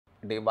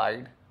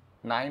divide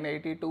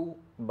 982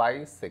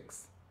 by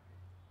 6.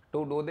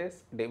 To do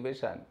this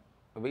division,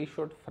 we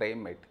should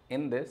frame it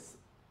in this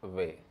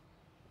way.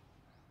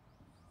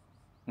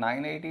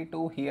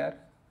 982 here,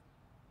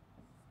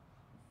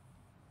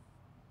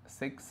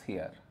 6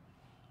 here.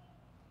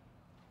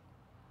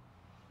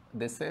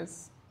 This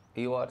is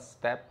your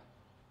step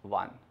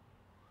 1.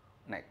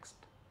 Next,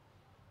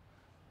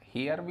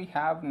 here we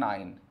have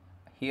 9,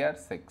 here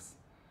 6.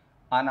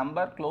 A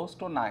number close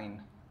to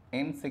 9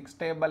 in 6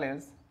 table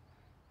is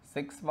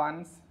 6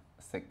 ones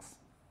 6.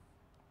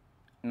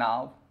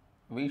 Now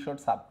we should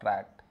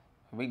subtract,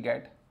 we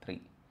get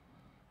 3.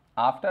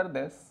 After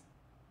this,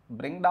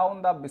 bring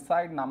down the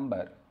beside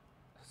number,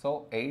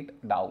 so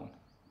 8 down,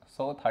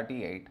 so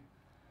 38.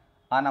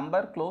 A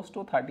number close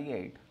to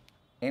 38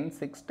 in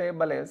 6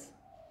 table is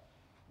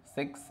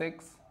 6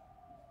 6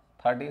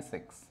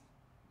 36.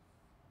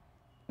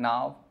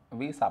 Now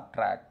we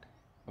subtract,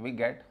 we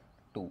get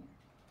 2.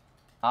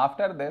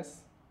 After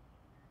this,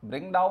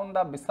 bring down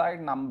the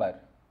beside number,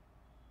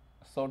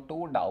 so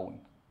 2 down,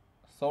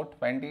 so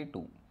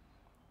 22.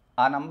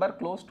 A number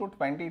close to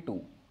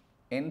 22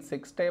 in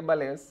 6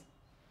 table is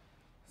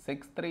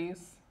 6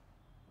 3s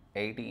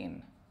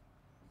 18.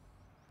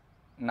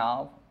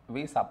 Now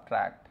we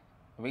subtract,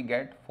 we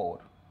get 4.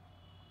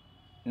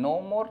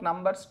 No more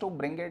numbers to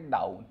bring it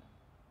down,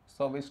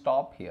 so we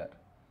stop here.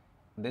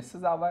 This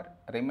is our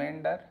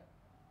remainder,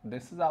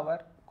 this is our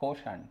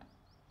quotient.